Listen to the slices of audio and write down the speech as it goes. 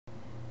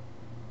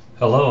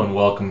Hello and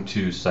welcome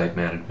to Site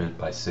Management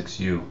by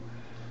Sixu.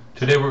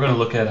 Today we're going to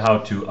look at how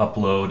to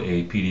upload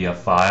a PDF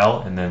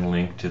file and then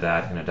link to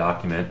that in a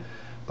document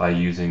by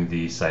using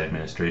the site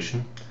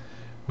administration.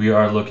 We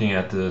are looking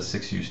at the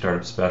Sixu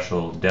Startup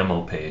Special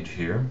demo page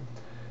here,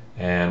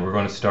 and we're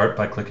going to start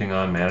by clicking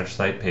on Manage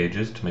Site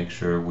Pages to make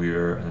sure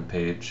we're on a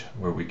page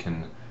where we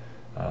can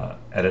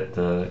edit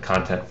the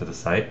content for the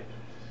site.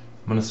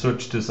 I'm going to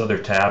switch to this other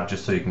tab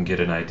just so you can get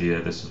an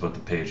idea. This is what the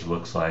page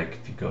looks like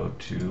if you go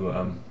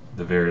to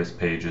the various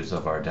pages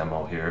of our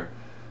demo here,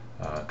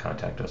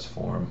 contact us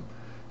form.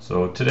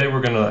 So today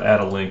we're going to add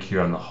a link here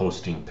on the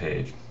hosting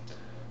page.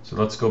 So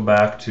let's go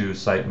back to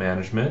site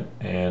management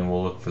and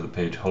we'll look for the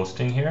page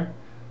hosting here.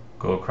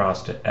 Go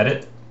across to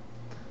edit.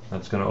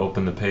 That's going to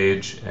open the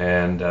page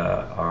and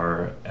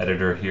our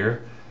editor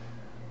here.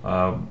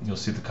 You'll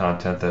see the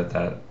content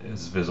that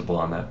is visible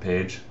on that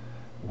page.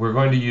 We're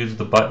going to use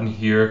the button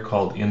here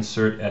called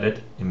Insert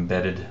Edit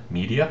Embedded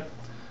Media.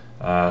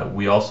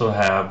 We also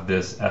have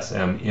this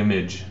SM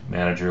Image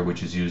Manager,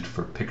 which is used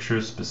for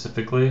pictures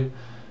specifically.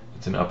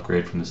 It's an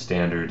upgrade from the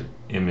standard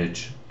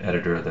image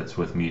editor that's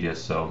with media.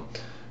 So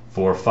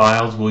for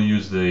files, we'll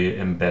use the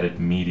Embedded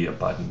Media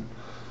button.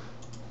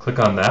 Click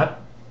on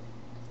that.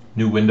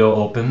 New window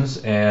opens,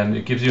 and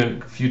it gives you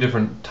a few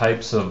different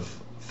types of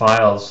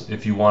files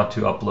if you want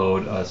to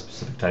upload a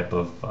specific type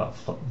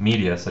of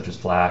media, such as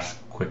Flash,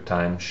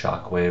 QuickTime,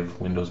 Shockwave,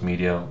 Windows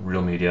Media,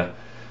 Real Media.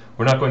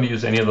 We're not going to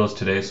use any of those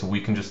today, so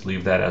we can just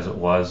leave that as it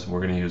was.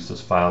 We're going to use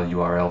this file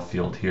URL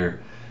field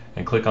here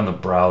and click on the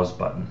Browse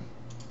button.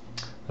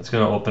 That's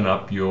going to open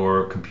up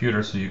your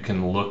computer so you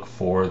can look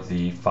for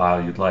the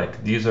file you'd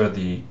like. These are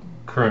the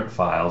current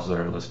files that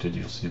are listed.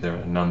 You'll see there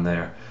are none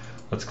there.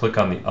 Let's click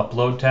on the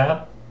Upload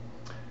tab,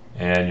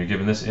 and you're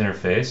given this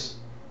interface.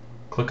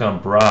 Click on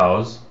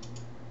Browse,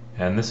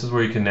 and this is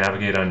where you can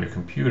navigate on your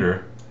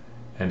computer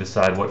and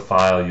decide what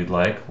file you'd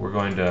like. We're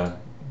going to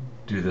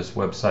do this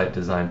website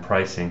design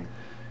pricing.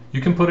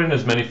 You can put in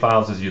as many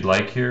files as you'd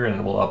like here and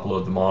it will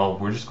upload them all.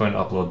 We're just going to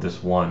upload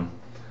this one.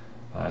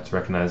 It's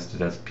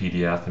recognized as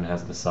PDF and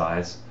has the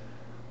size.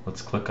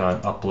 Let's click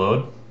on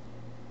Upload,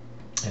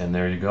 and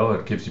there you go.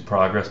 It gives you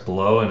progress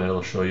below and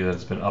it'll show you that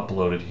it's been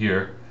uploaded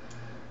here.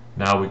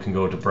 Now we can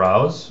go to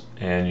Browse,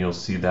 and you'll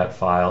see that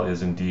file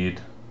is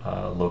indeed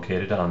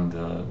located on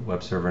the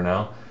web server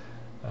now.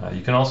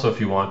 You can also,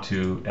 if you want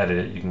to edit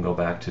it, you can go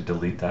back to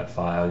delete that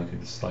file. You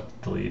can select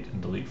delete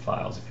and delete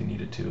files if you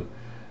needed to.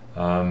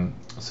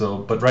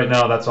 But right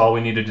now that's all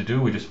we needed to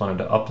do. We just wanted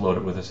to upload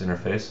it with this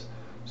interface.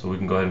 So we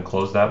can go ahead and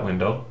close that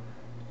window,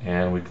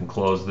 and we can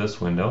close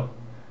this window.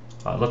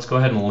 Let's go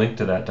ahead and link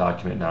to that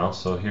document now.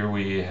 So here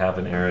we have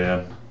an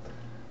area.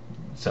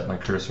 Set my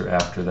cursor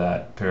after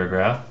that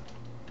paragraph.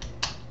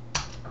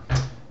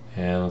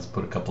 And let's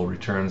put a couple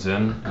returns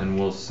in, and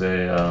we'll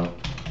say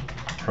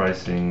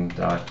pricing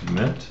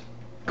document.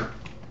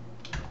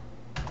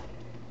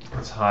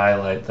 Let's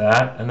highlight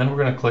that, and then we're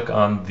going to click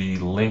on the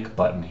link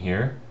button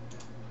here.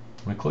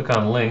 When we click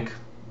on link,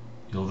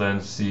 you'll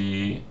then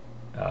see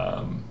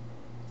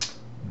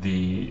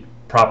the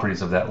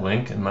properties of that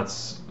link, and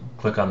let's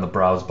click on the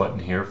browse button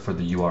here for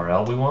the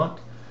URL we want.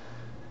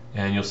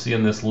 And you'll see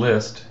in this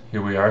list,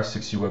 here we are,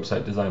 Sixu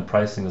website design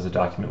pricing is a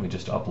document we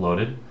just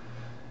uploaded.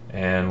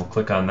 And we'll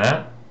click on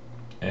that,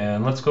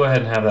 and let's go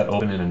ahead and have that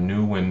open in a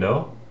new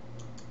window.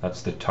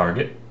 That's the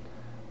target.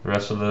 The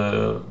rest of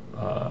the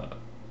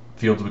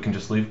fields we can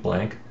just leave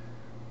blank.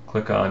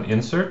 Click on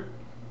Insert,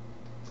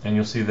 and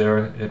you'll see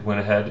there it went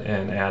ahead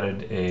and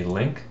added a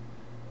link.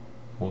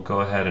 We'll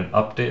go ahead and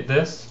update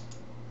this.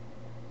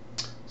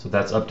 So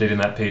that's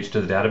updating that page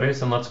to the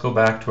database, and let's go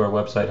back to our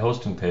website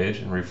hosting page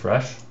and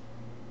refresh.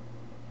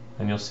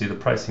 And you'll see the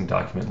pricing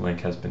document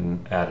link has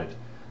been added.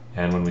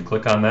 And when we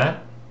click on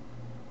that,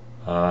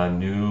 a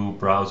new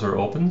browser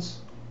opens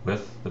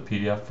with the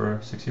PDF for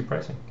Sixu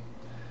pricing.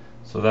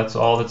 So that's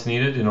all that's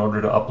needed in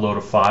order to upload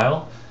a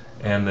file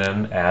and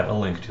then add a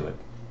link to it.